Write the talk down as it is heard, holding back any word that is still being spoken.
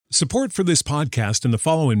Support for this podcast and the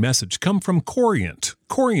following message come from Corient.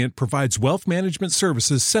 Corient provides wealth management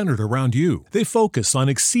services centered around you. They focus on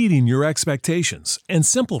exceeding your expectations and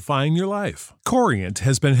simplifying your life. Corient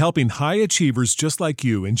has been helping high achievers just like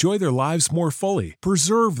you enjoy their lives more fully,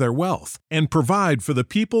 preserve their wealth, and provide for the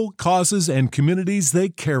people, causes, and communities they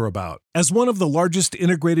care about. As one of the largest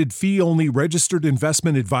integrated fee-only registered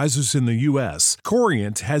investment advisors in the U.S.,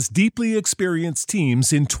 Corient has deeply experienced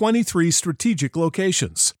teams in 23 strategic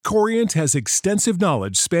locations. Corient has extensive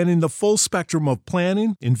knowledge spanning the full spectrum of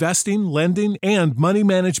planning, investing, lending, and money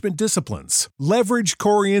management disciplines. Leverage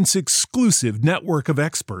Corient's exclusive network of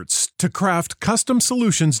experts to craft custom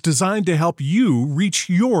solutions designed to help you reach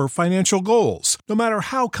your financial goals, no matter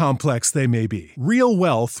how complex they may be. Real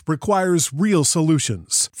wealth requires real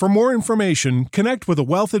solutions. For more information, connect with a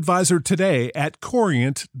wealth advisor today at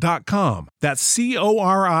Corient.com. That's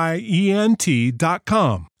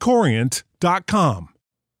Corient.com. Corient.com.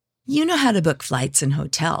 You know how to book flights and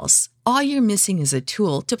hotels. All you're missing is a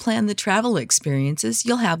tool to plan the travel experiences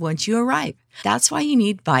you'll have once you arrive. That's why you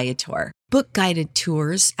need Viator. Book guided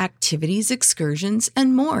tours, activities, excursions,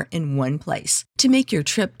 and more in one place to make your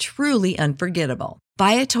trip truly unforgettable.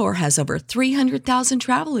 Viator has over 300,000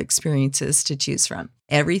 travel experiences to choose from.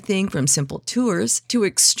 Everything from simple tours to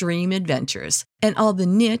extreme adventures and all the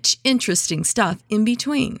niche, interesting stuff in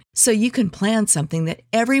between. So you can plan something that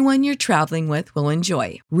everyone you're traveling with will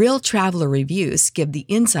enjoy. Real traveler reviews give the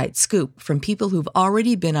inside scoop from people who've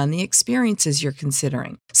already been on the experiences you're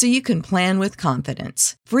considering. So you can plan with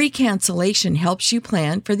confidence. Free cancellation helps you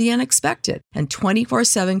plan for the unexpected. And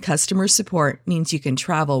 24/7 customer support means you can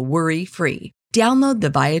travel worry-free. Download the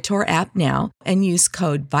Viator app now and use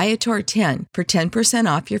code Viator10 for 10%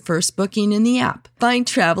 off your first booking in the app. Find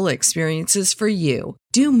travel experiences for you.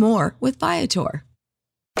 Do more with Viator.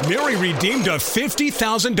 Mary redeemed a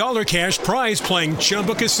 $50,000 cash prize playing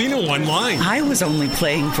Chumba Casino online. I was only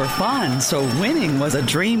playing for fun, so winning was a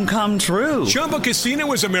dream come true. Chumba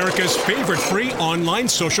Casino is America's favorite free online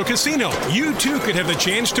social casino. You too could have the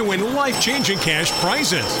chance to win life-changing cash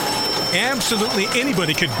prizes. Absolutely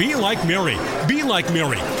anybody could be like Mary. Be like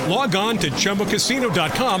Mary. Log on to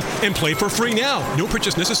ChumbaCasino.com and play for free now. No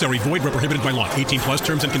purchase necessary. Void where prohibited by law. 18 plus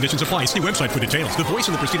terms and conditions apply. See website for details. The voice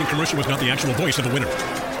in the preceding commercial was not the actual voice of the winner.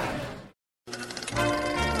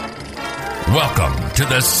 Welcome to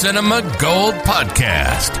the Cinema Gold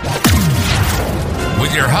Podcast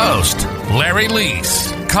with your host, Larry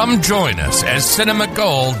Leese. Come join us as Cinema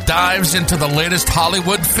Gold dives into the latest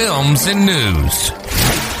Hollywood films and news.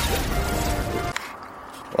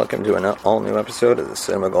 Welcome to an all-new episode of the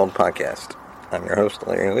Cinema Gold Podcast. I'm your host,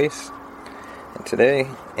 Larry Leese, and today,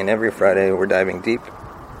 and every Friday, we're diving deep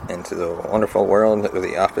into the wonderful world of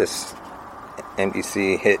The Office,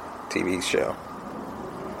 NBC hit TV show.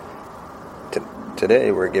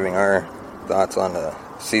 Today, we're giving our thoughts on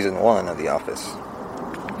Season 1 of The Office.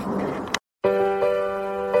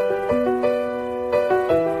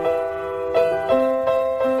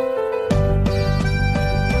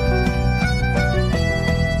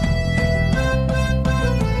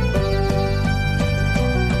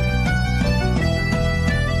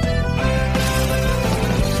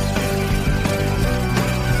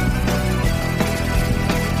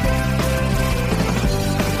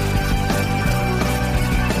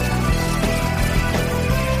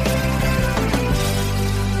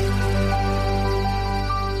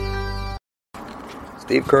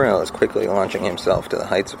 Steve Carell is quickly launching himself to the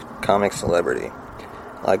heights of comic celebrity.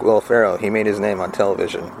 Like Will Ferrell, he made his name on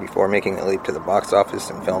television before making the leap to the box office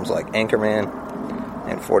in films like Anchorman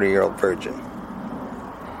and 40-Year-Old Virgin.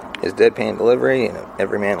 His deadpan delivery and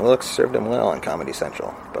everyman looks served him well on Comedy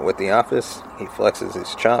Central, but with The Office, he flexes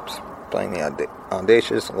his chops, playing the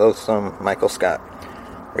audacious, loathsome Michael Scott,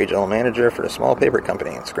 regional manager for a small paper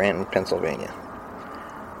company in Scranton, Pennsylvania.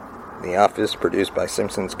 The Office, produced by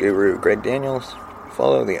Simpsons guru Greg Daniels,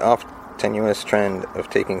 follow the oft-tenuous trend of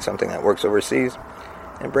taking something that works overseas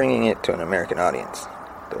and bringing it to an American audience.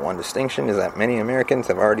 The one distinction is that many Americans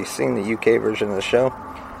have already seen the UK version of the show,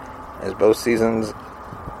 as both seasons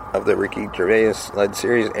of the Ricky Gervais-led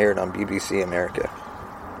series aired on BBC America.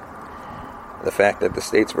 The fact that the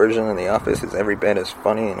States version of The Office is every bit as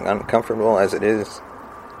funny and uncomfortable as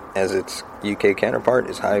its UK counterpart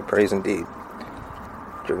is high praise indeed.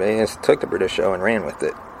 Gervais took the British show and ran with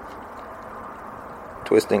it,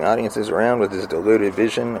 twisting audiences around with his deluded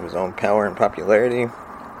vision of his own power and popularity.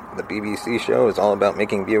 The BBC show is all about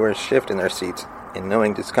making viewers shift in their seats in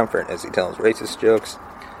knowing discomfort as he tells racist jokes,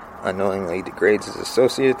 unknowingly degrades his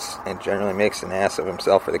associates, and generally makes an ass of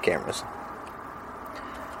himself for the cameras.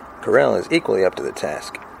 Carell is equally up to the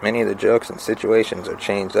task. Many of the jokes and situations are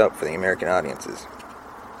changed up for the American audiences.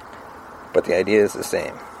 but the idea is the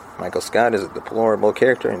same. Michael Scott is a deplorable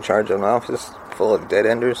character in charge of an office full of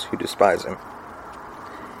dead-enders who despise him.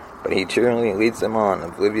 But he cheerily leads them on,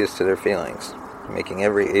 oblivious to their feelings, making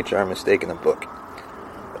every HR mistake in the book.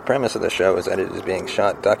 The premise of the show is that it is being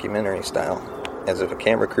shot documentary style, as if a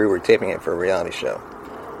camera crew were taping it for a reality show.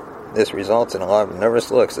 This results in a lot of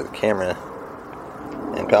nervous looks at the camera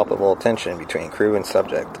and palpable tension between crew and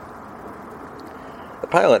subject. The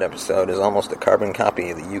pilot episode is almost a carbon copy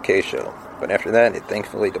of the UK show, but after that it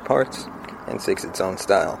thankfully departs and seeks its own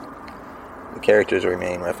style. The characters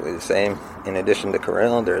remain roughly the same. In addition to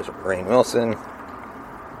Carell, there's Rainn Wilson,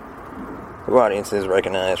 who audiences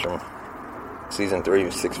recognize from Season 3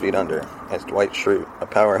 of 6 Feet Under as Dwight Schrute, a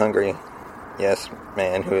power-hungry yes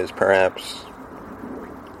man who is perhaps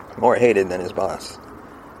more hated than his boss.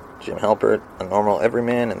 Jim Halpert, a normal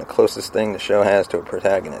everyman and the closest thing the show has to a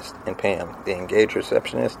protagonist, and Pam, the engaged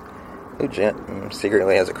receptionist who Jim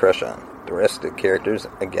secretly has a crush on. The rest of the characters,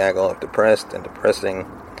 a gaggle of depressed and depressing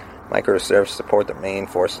microserfs, support the main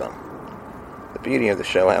foursome. The beauty of the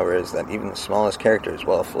show, however, is that even the smallest character is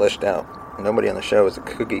well fleshed out. Nobody on the show is a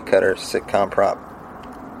cookie-cutter sitcom prop.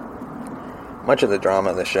 Much of the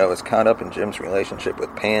drama of the show is caught up in Jim's relationship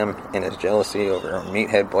with Pam and his jealousy over her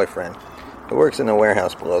meathead boyfriend, who works in the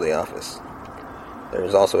warehouse below the office. There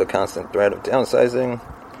is also a constant threat of downsizing,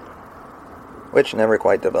 which never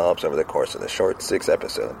quite develops over the course of the short 6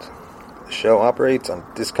 episodes. The show operates on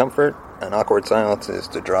discomfort and awkward silences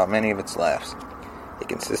to draw many of its laughs. It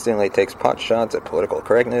consistently takes pot shots at political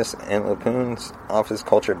correctness and lampoons office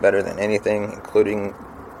culture better than anything, including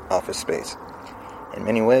Office Space. In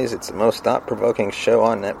many ways, it's the most thought-provoking show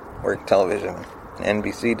on network television, and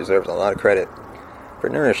NBC deserves a lot of credit for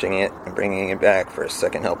nourishing it and bringing it back for a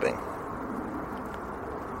second helping.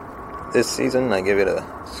 This season, I give it a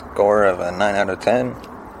score of a 9 out of 10.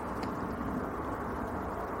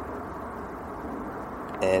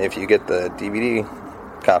 And if you get the DVD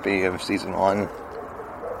copy of Season 1,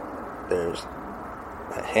 there's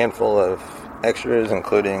a handful of extras,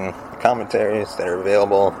 including commentaries that are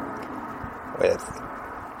available with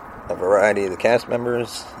a variety of the cast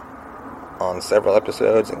members on several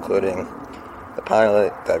episodes, including the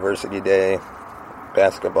pilot, Diversity Day,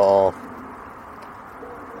 basketball,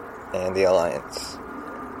 and the Alliance.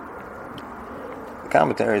 The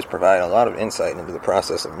commentaries provide a lot of insight into the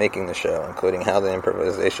process of making the show, including how the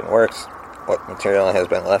improvisation works, what material has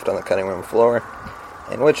been left on the cutting room floor,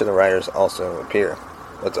 and which of the writers also appear.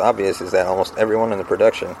 What's obvious is that almost everyone in the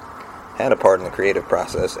production had a part in the creative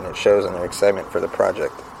process, and it shows in their excitement for the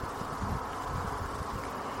project.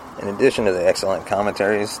 In addition to the excellent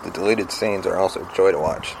commentaries, the deleted scenes are also a joy to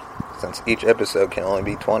watch. Since each episode can only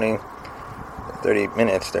be 20 to 30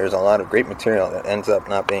 minutes, there's a lot of great material that ends up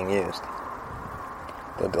not being used.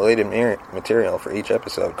 The deleted material for each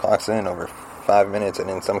episode clocks in over 5 minutes,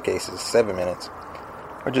 and in some cases 7 minutes,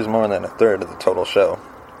 which is more than a third of the total show.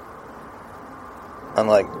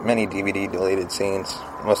 Unlike many DVD deleted scenes,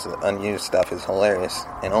 most of the unused stuff is hilarious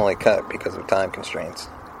and only cut because of time constraints.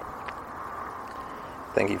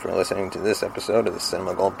 Thank you for listening to this episode of the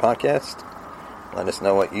Cinema Gold Podcast. Let us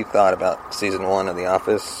know what you thought about Season 1 of The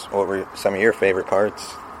Office. What were some of your favorite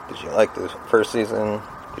parts? Did you like the first season?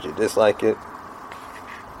 Did you dislike it?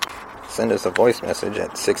 Send us a voice message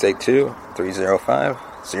at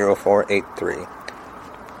 682-305-0483.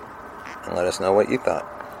 And let us know what you thought.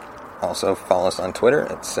 Also, follow us on Twitter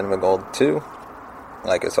at CinemaGold2.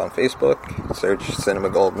 Like us on Facebook. Search Cinema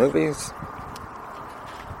Gold Movies.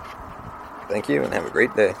 Thank you, and have a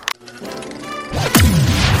great day.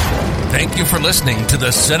 Thank you for listening to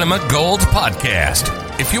the Cinema Gold Podcast.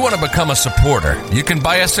 If you want to become a supporter, you can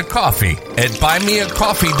buy us a coffee at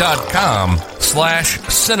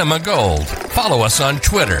buymeacoffee.com/cinemagold. Follow us on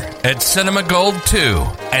Twitter at CinemaGold2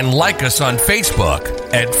 and like us on Facebook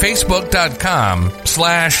at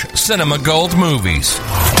facebook.com/cinemagoldmovies.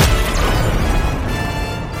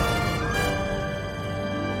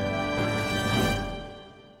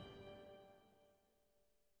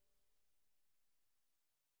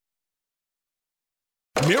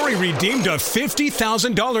 Mary redeemed a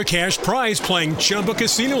 $50,000 cash prize playing Chumba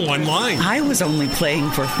Casino online. I was only playing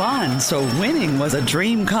for fun, so winning was a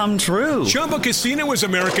dream come true. Chumba Casino is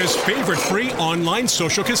America's favorite free online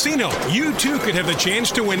social casino. You too could have the chance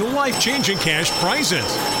to win life-changing cash prizes.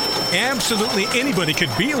 Absolutely anybody could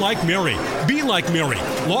be like Mary. Be like Mary.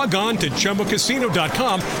 Log on to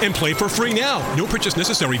ChumbaCasino.com and play for free now. No purchase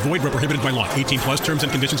necessary. Void where prohibited by law. 18 plus terms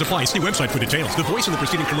and conditions apply. See website for details. The voice in the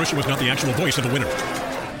preceding commercial was not the actual voice of the winner.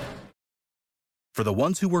 For the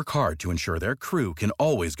ones who work hard to ensure their crew can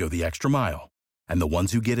always go the extra mile, and the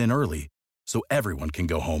ones who get in early so everyone can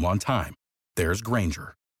go home on time, there's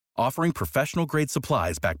Grainger, offering professional-grade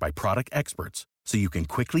supplies backed by product experts so you can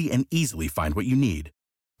quickly and easily find what you need.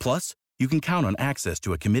 Plus, you can count on access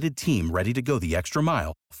to a committed team ready to go the extra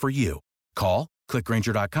mile for you. Call, click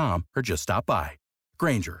Grainger.com, or just stop by.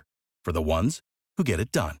 Grainger, for the ones who get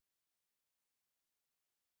it done.